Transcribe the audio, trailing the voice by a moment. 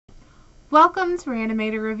Welcome to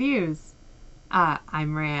Reanimator Reviews.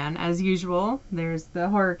 I'm Ran, as usual. There's the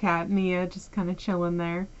horror cat, Mia, just kind of chilling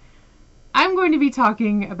there. I'm going to be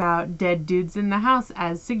talking about Dead Dudes in the House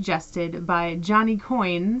as suggested by Johnny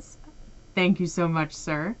Coins. Thank you so much,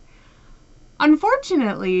 sir.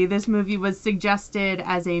 Unfortunately, this movie was suggested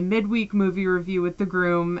as a midweek movie review with the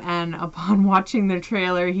groom, and upon watching the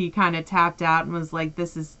trailer, he kind of tapped out and was like,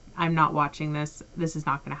 I'm not watching this. This is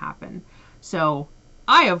not going to happen. So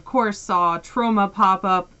I, of course, saw Troma pop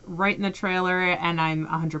up right in the trailer, and I'm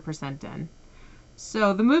 100% in.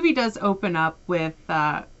 So the movie does open up with,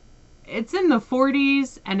 it's in the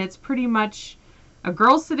 40s, and it's pretty much a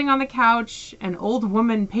girl sitting on the couch, an old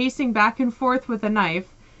woman pacing back and forth with a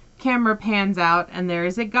knife. Camera pans out, and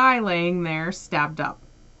there's a guy laying there stabbed up.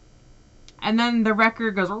 And then the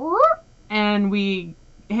record goes, and we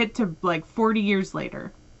hit to like 40 years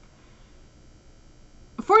later.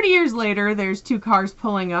 40 years later, there's two cars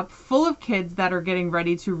pulling up full of kids that are getting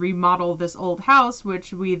ready to remodel this old house,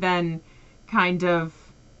 which we then kind of,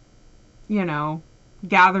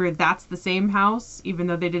 gather that's the same house, even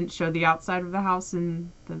though they didn't show the outside of the house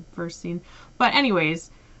in the first scene. But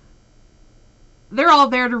anyways, they're all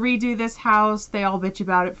there to redo this house. They all bitch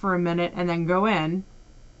about it for a minute and then go in.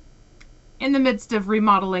 In the midst of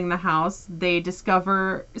remodeling the house, they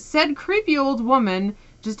discover said creepy old woman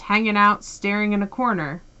just hanging out, staring in a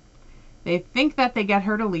corner. They think that they get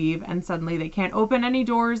her to leave, and suddenly they can't open any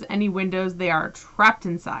doors, any windows. They are trapped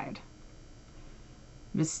inside.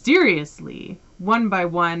 Mysteriously, one by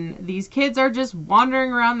one, these kids are just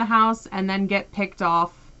wandering around the house and then get picked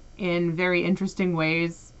off in very interesting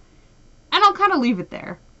ways. And I'll kind of leave it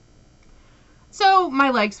there. So,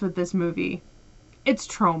 my likes with this movie. It's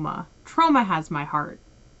Troma. Troma has my heart.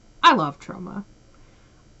 I love Troma.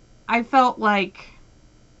 I felt like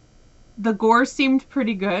the gore seemed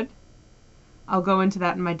pretty good. I'll go into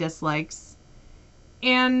that in my dislikes.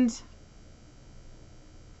 And,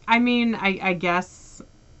 I guess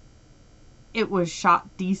it was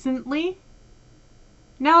shot decently.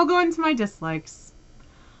 Now I'll go into my dislikes.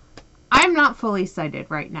 I'm not fully sighted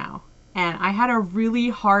right now, and I had a really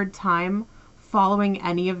hard time following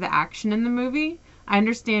any of the action in the movie. I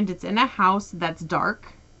understand it's in a house that's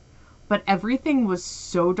dark, but everything was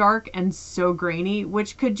so dark and so grainy,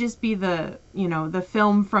 which could just be the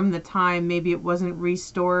film from the time. Maybe it wasn't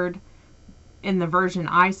restored in the version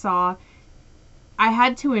I saw. I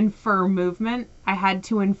had to infer movement. I had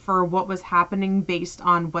to infer what was happening based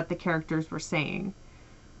on what the characters were saying.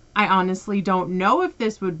 I honestly don't know if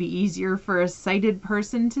this would be easier for a sighted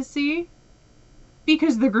person to see,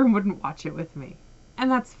 because the groom wouldn't watch it with me. And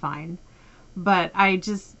that's fine. But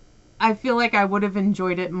I feel like I would have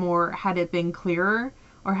enjoyed it more had it been clearer,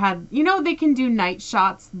 or had, they can do night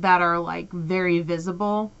shots that are like very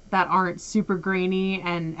visible, that aren't super grainy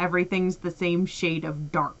and everything's the same shade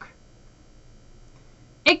of dark.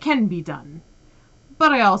 It can be done.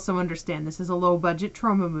 But I also understand this is a low budget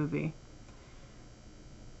Troma movie.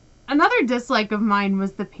 Another dislike of mine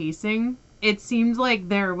was the pacing. It seemed like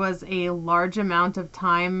there was a large amount of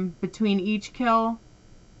time between each kill,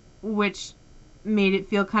 which made it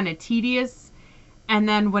feel kind of tedious. And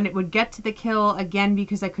then when it would get to the kill, again,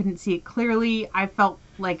 because I couldn't see it clearly, I felt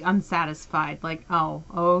like unsatisfied. Like, oh,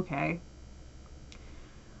 okay.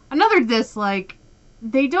 Another dislike,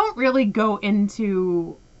 they don't really go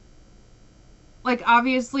into, like,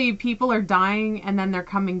 obviously people are dying and then they're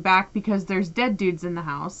coming back because there's dead dudes in the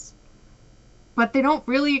house. But they don't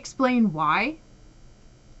really explain why,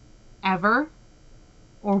 ever,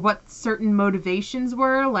 or what certain motivations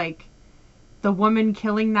were. Like, the woman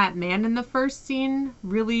killing that man in the first scene,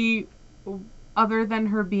 really, other than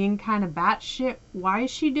her being kind of batshit, why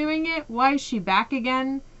is she doing it? Why is she back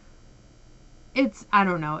again? I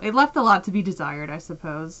don't know. It left a lot to be desired, I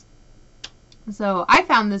suppose. So, I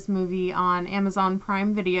found this movie on Amazon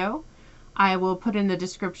Prime Video. I will put in the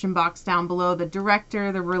description box down below the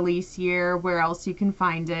director, the release year, where else you can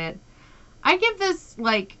find it. I give this,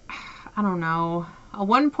 like, I don't know, a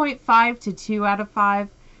 1.5 to 2 out of 5.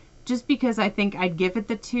 Just because I think I'd give it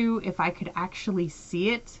the 2 if I could actually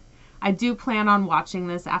see it. I do plan on watching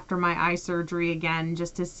this after my eye surgery again,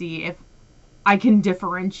 just to see if I can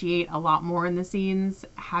differentiate a lot more in the scenes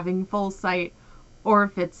having full sight, or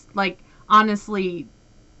if it's, like, honestly,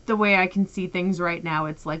 the way I can see things right now,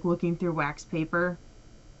 it's like looking through wax paper.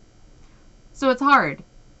 So it's hard.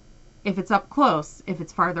 If it's up close, if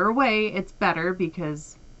it's farther away, it's better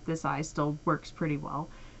because this eye still works pretty well.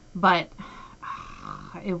 But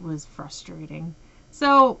it was frustrating.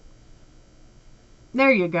 So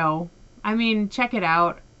there you go. Check it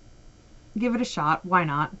out. Give it a shot. Why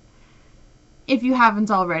not? If you haven't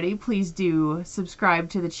already, please do subscribe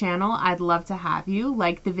to the channel. I'd love to have you.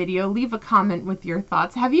 Like the video, leave a comment with your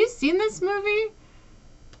thoughts. Have you seen this movie?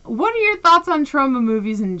 What are your thoughts on Troma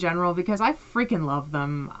movies in general? Because I freaking love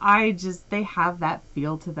them. They have that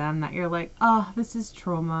feel to them that you're like, oh, this is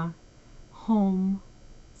Troma. Home.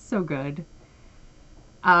 So good.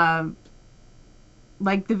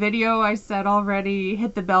 Like the video I said already,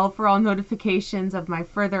 hit the bell for all notifications of my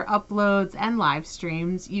further uploads and live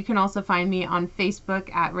streams. You can also find me on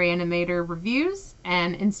Facebook at Reanimator Reviews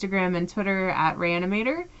and Instagram and Twitter at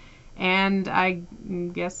Reanimator. And I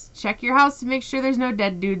guess check your house to make sure there's no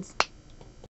dead dudes.